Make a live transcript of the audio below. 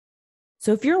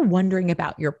So if you're wondering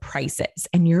about your prices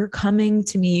and you're coming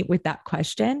to me with that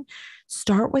question,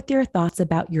 start with your thoughts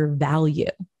about your value.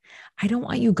 I don't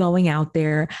want you going out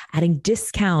there adding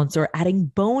discounts or adding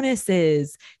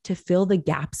bonuses to fill the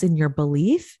gaps in your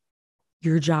belief.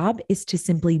 Your job is to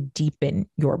simply deepen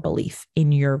your belief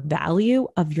in your value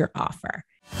of your offer.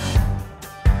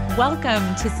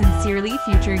 Welcome to Sincerely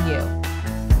Future You.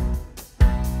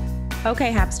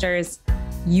 Okay, Hapsters,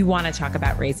 you want to talk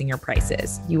about raising your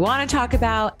prices. You want to talk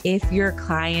about if your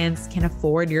clients can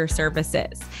afford your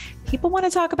services. People want to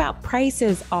talk about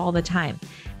prices all the time.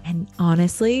 And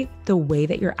honestly, the way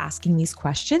that you're asking these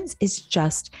questions is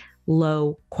just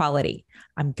low quality.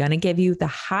 I'm going to give you the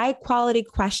high quality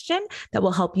question that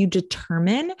will help you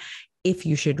determine if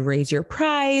you should raise your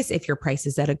price, if your price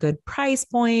is at a good price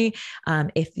point,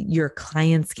 if your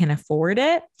clients can afford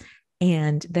it.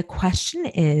 And the question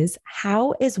is,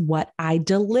 how is what I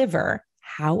deliver,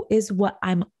 how is what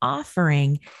I'm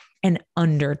offering an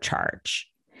undercharge?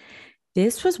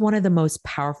 This was one of the most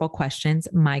powerful questions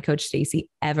my coach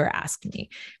Stacy ever asked me.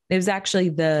 It was actually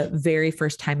the very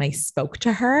first time I spoke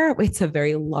to her. It's a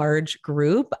very large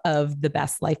group of the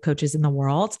best life coaches in the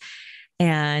world.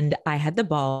 And I had the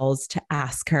balls to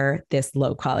ask her this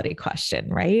low quality question,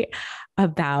 right?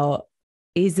 About,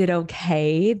 is it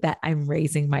okay that I'm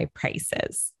raising my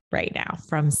prices right now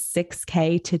from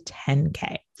 6K to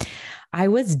 10K? I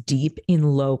was deep in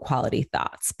low quality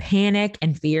thoughts, panic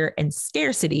and fear and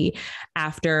scarcity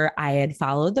after I had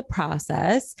followed the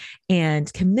process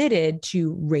and committed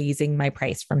to raising my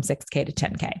price from 6K to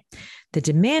 10K. The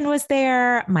demand was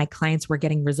there. My clients were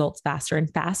getting results faster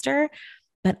and faster,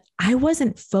 but I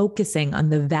wasn't focusing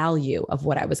on the value of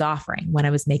what I was offering when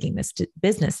I was making this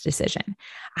business decision.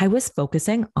 I was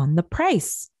focusing on the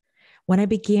price. When I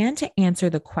began to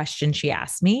answer the question she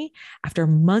asked me after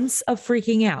months of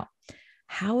freaking out,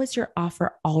 how is your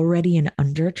offer already an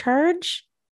undercharge?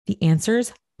 The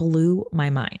answers blew my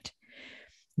mind.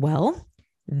 Well,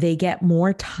 they get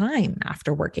more time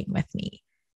after working with me.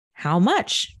 How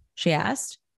much? She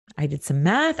asked. I did some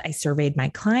math. I surveyed my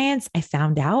clients. I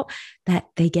found out that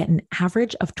they get an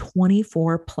average of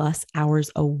 24 plus hours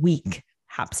a week,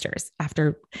 Hapsters,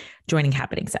 after joining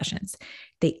happening sessions.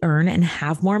 They earn and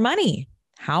have more money.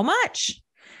 How much?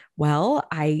 Well,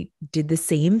 I did the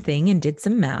same thing and did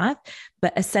some math,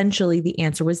 but essentially the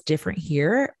answer was different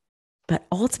here. But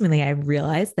ultimately, I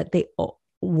realized that they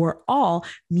were all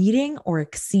meeting or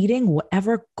exceeding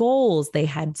whatever goals they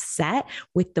had set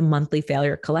with the monthly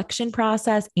failure collection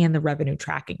process and the revenue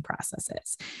tracking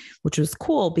processes, which was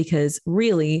cool because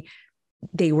really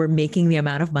they were making the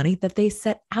amount of money that they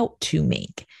set out to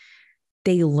make.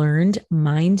 They learned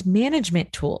mind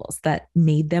management tools that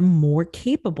made them more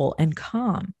capable and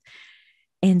calm.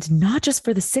 And not just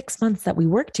for the 6 months that we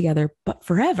worked together, but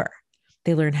forever.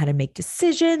 They learned how to make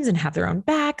decisions and have their own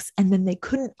backs. And then they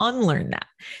couldn't unlearn that.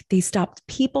 They stopped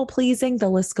people pleasing. The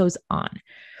list goes on.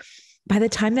 By the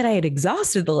time that I had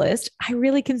exhausted the list, I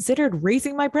really considered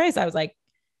raising my price. I was like,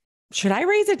 should I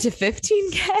raise it to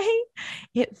 15K?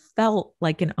 It felt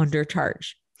like an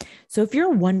undercharge. So if you're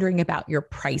wondering about your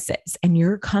prices and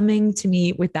you're coming to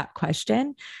me with that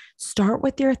question, start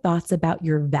with your thoughts about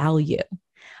your value.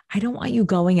 I don't want you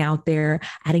going out there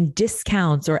adding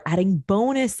discounts or adding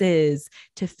bonuses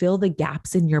to fill the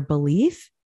gaps in your belief.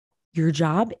 Your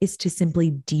job is to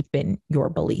simply deepen your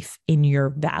belief in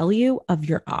your value of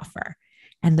your offer.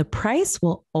 And the price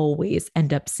will always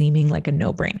end up seeming like a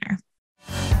no-brainer.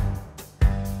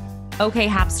 Okay,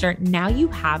 Hapster, now you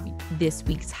have this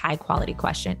week's high quality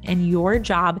question, and your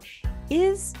job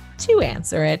is to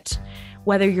answer it.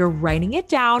 Whether you're writing it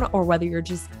down or whether you're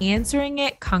just answering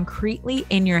it concretely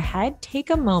in your head,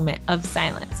 take a moment of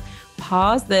silence.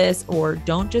 Pause this, or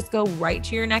don't just go right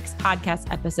to your next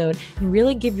podcast episode, and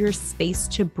really give your space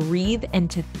to breathe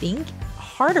and to think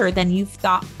harder than you've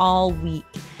thought all week.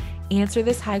 Answer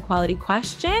this high quality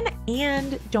question,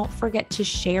 and don't forget to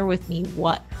share with me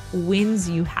what wins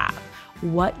you have,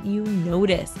 what you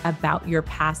notice about your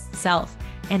past self,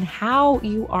 and how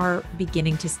you are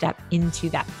beginning to step into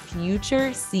that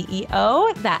future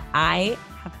CEO that I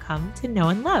have come to know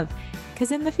and love.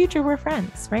 Because in the future, we're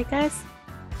friends, right, guys?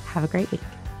 Have a great week.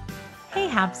 Hey,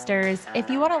 Hapsters. If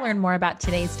you want to learn more about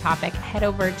today's topic, head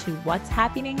over to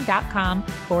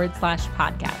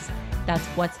whatshappening.com/podcast. That's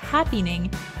what's happening,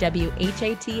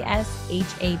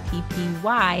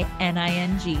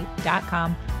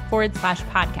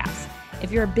 whatshappening.com/podcast.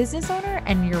 If you're a business owner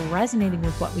and you're resonating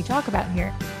with what we talk about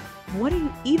here, what are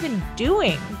you even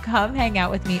doing? Come hang out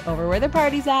with me over where the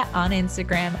party's at on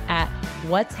Instagram at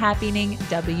What's Happening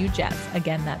WJess.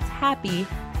 Again, that's happy,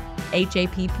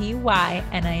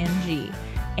 HAPPYNING.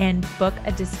 and book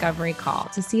a discovery call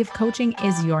to see if coaching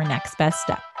is your next best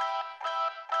step.